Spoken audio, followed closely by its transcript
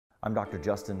I'm Dr.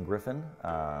 Justin Griffin.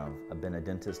 I've been a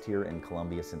dentist here in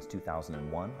Columbia since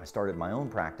 2001. I started my own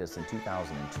practice in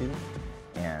 2002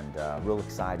 and real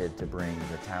excited to bring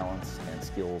the talents and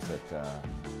skills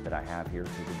that I have here to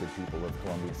the good people of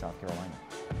Columbia, South Carolina.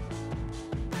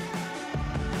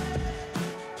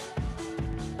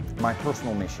 My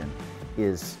personal mission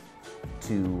is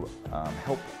to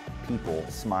help people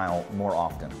smile more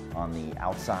often on the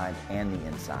outside and the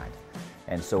inside.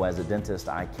 And so as a dentist,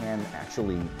 I can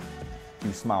actually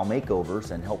do smile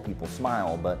makeovers and help people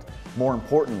smile, but more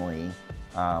importantly,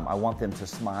 I want them to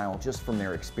smile just from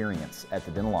their experience at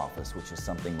the dental office, which is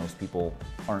something most people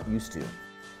aren't used to.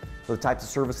 So the types of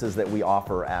services that we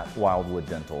offer at WildeWood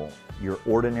Dental, your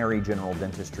ordinary general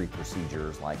dentistry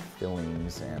procedures like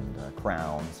fillings and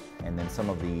crowns, and then some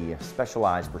of the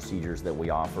specialized procedures that we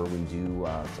offer. We do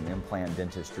some implant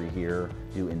dentistry here,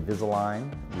 do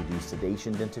Invisalign, we do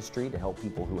sedation dentistry to help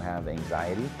people who have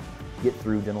anxiety get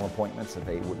through dental appointments that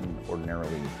they wouldn't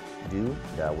ordinarily do.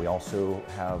 We also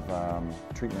have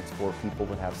treatments for people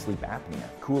that have sleep apnea.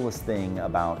 Coolest thing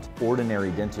about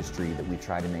ordinary dentistry that we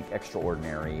try to make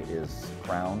extraordinary is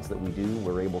crowns that we do.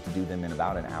 We're able to do them in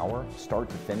about an hour, start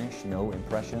to finish, no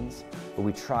impressions, but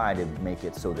we try to make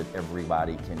it so that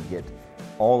everybody can get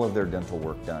all of their dental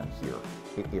work done here.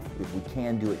 If we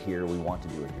can do it here, we want to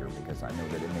do it here because I know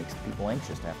that it makes people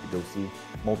anxious to have to go see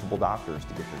multiple doctors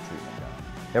to get their treatment done.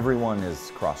 Everyone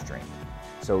is cross-trained.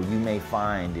 So you may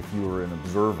find, if you were an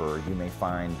observer, you may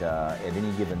find at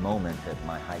any given moment that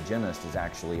my hygienist is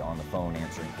actually on the phone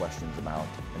answering questions about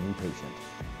a new patient.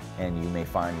 And you may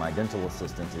find my dental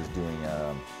assistant is doing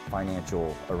a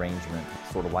financial arrangement,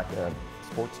 sort of like a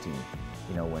sports team.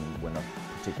 You know, when a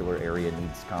particular area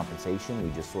needs compensation,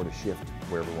 we just sort of shift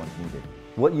where everyone's needed.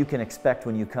 What you can expect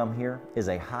when you come here is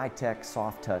a high-tech,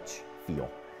 soft-touch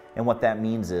feel. And what that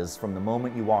means is, from the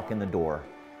moment you walk in the door,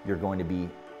 you're going to be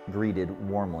greeted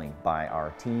warmly by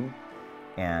our team,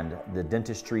 and the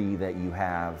dentistry that you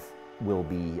have will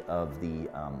be of the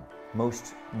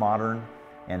most modern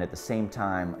and at the same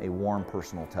time a warm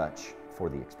personal touch for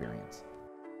the experience.